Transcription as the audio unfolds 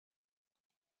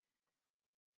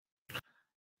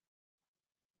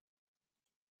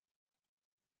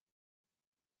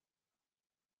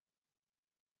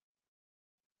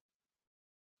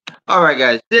Alright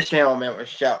guys, this channel member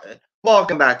shout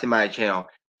welcome back to my channel.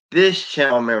 This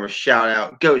channel member shout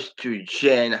out goes to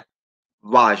Jen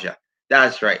Vaja.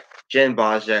 That's right, Jen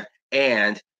Vaja.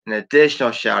 And an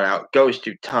additional shout out goes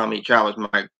to Tommy Travels,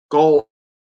 my gold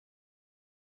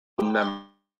member.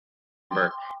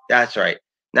 That's right.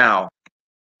 Now,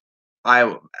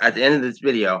 at the end of this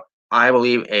video, I will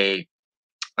leave a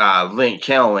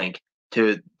channel link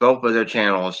to both of their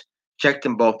channels. Check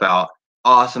them both out.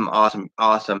 Awesome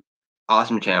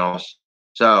channels.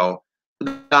 So,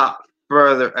 without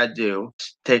further ado,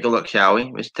 let's take a look, shall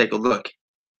we? Let's take a look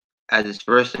at this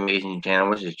first amazing channel,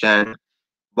 which is Jen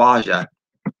Vaja.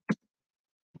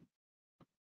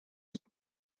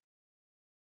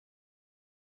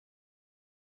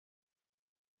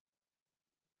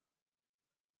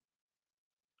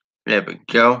 There we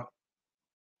go.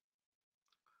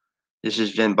 This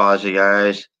is Jen Vaja,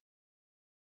 guys.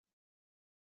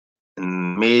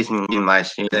 Amazing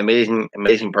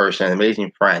amazing person,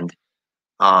 amazing friend.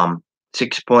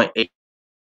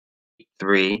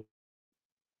 6.83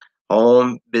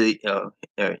 home video.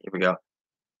 Here we go.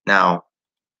 Now,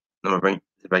 I'm gonna bring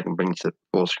if I can bring this to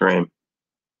full screen.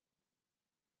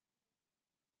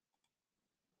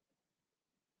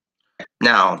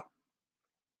 Now,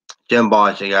 Jen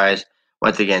Baja, guys.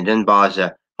 Once again, Jen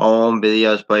Baja, home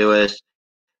videos, playlist,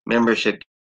 membership,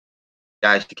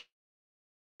 guys.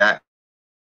 That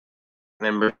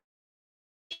membership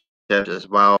as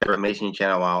well. Amazing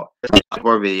channel out.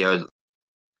 More videos,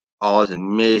 all this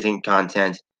amazing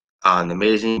content on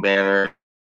amazing banner.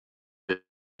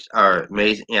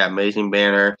 Amazing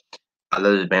banner.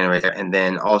 There's a banner right there, and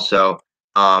then also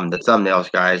the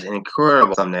thumbnails, guys,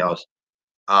 incredible thumbnails.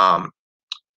 And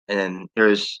then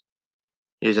here's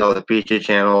all the featured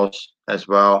channels as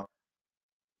well.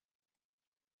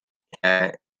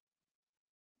 And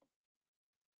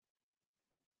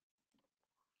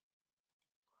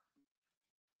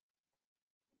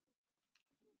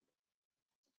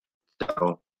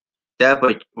so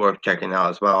definitely worth checking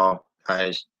out as well,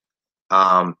 guys.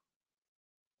 And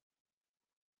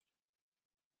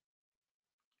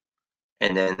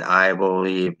then I will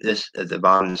leave this at the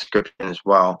bottom description as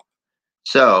well.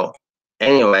 So,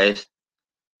 anyways,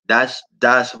 that's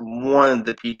one of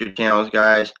the featured channels,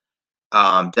 guys.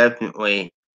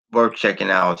 Definitely worth checking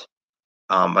out.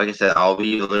 Like I said, I'll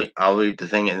leave the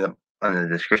thing in the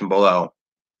description below.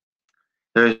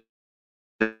 There's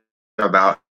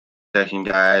about section,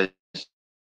 guys.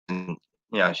 And,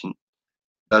 she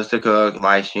does the cook,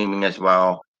 live streaming as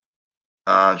well.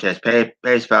 She has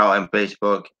PayPal and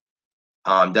Facebook.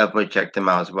 Definitely check them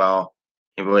out as well.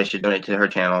 You really should donate to her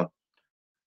channel.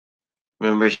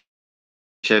 Memberships,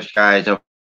 guys. Yeah,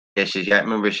 she's got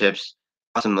memberships.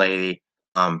 Awesome lady.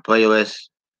 Playlists,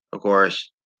 of course,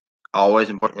 always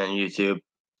important on YouTube.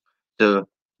 So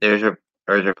there's her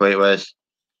playlist.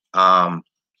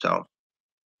 So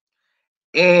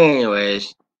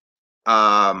anyways,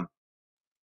 so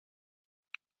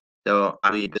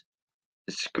I'll leave the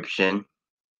description.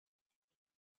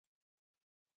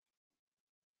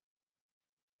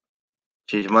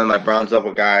 She's one of my bronze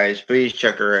level guys. Please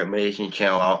check her amazing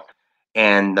channel out.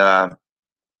 And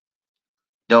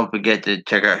don't forget to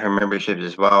check out her memberships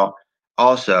as well.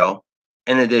 Also,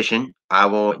 in addition, I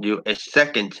will do a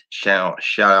second channel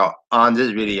shout out on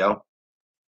this video.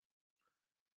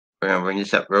 We're going to bring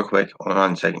this up real quick. Hold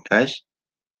on a second, guys.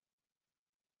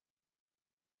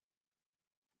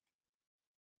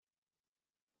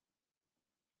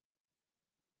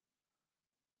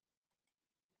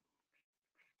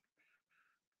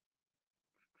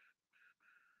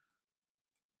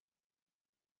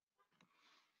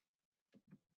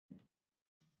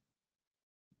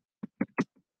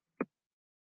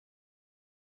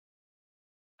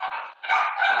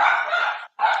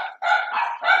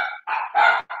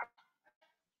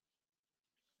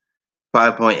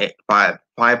 Five point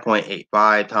eight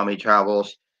five. Tommy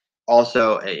Travels.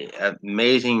 Also, an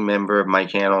amazing member of my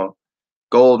channel,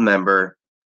 gold member.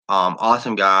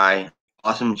 Awesome guy,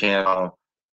 awesome channel.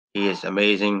 He is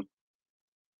amazing.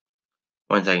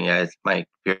 One second, guys. My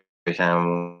computer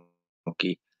sound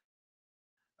wonky.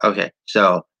 Okay,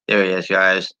 so there he is,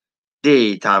 guys.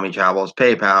 The Tommy Travels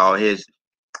PayPal. His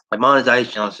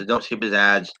monetized channel, so don't skip his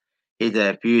ads. He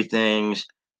did a few things.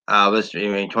 Let's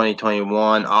in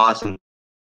 2021. Awesome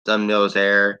thumbnails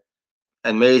there.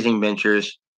 Amazing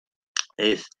ventures.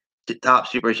 His top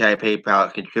super chat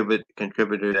PayPal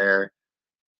contributor there.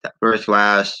 First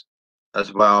class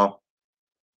as well.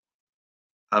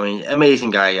 I mean,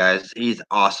 amazing guy, guys. He's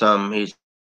awesome. He's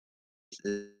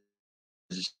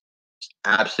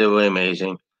absolutely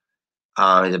amazing.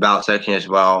 His about section as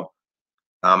well.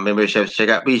 memberships.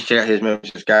 Please check out his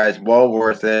memberships, guys. Well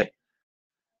worth it.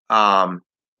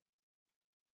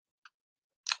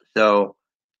 So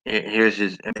here's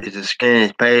his skin,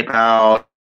 his PayPal,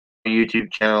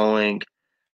 YouTube channel link,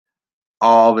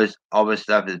 all this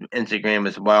stuff is Instagram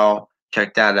as well.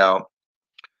 Check that out.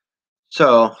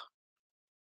 So,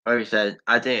 like I said,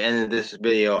 at the end of this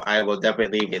video, I will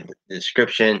definitely leave in the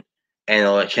description and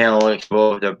a channel links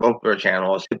for both their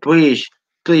channels. Please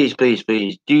do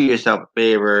yourself a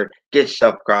favor, get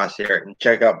stuff across here, and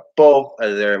check out both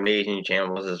of their amazing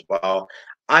channels as well.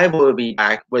 I will be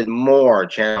back with more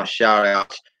channel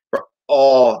shoutouts for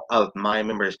all of my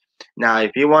members. Now,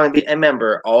 if you want to be a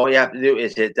member, all you have to do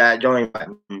is hit that join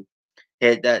button.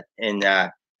 Hit that,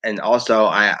 and also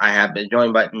I have the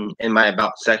join button in my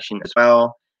about section as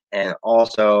well. And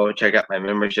also check out my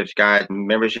memberships, guys,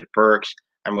 membership perks.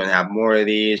 I'm going to have more of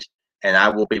these, and I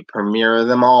will be premiering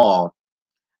them all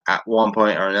at one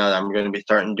point or another. I'm going to be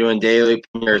starting doing daily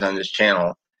premieres on this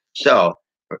channel. So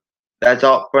that's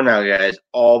all for now, guys.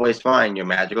 Always find your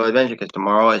magical adventure, because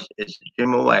tomorrow is a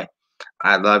dream away.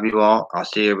 I love you all. I'll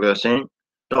see you real soon.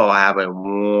 So have a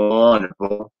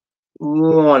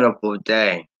wonderful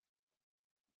day.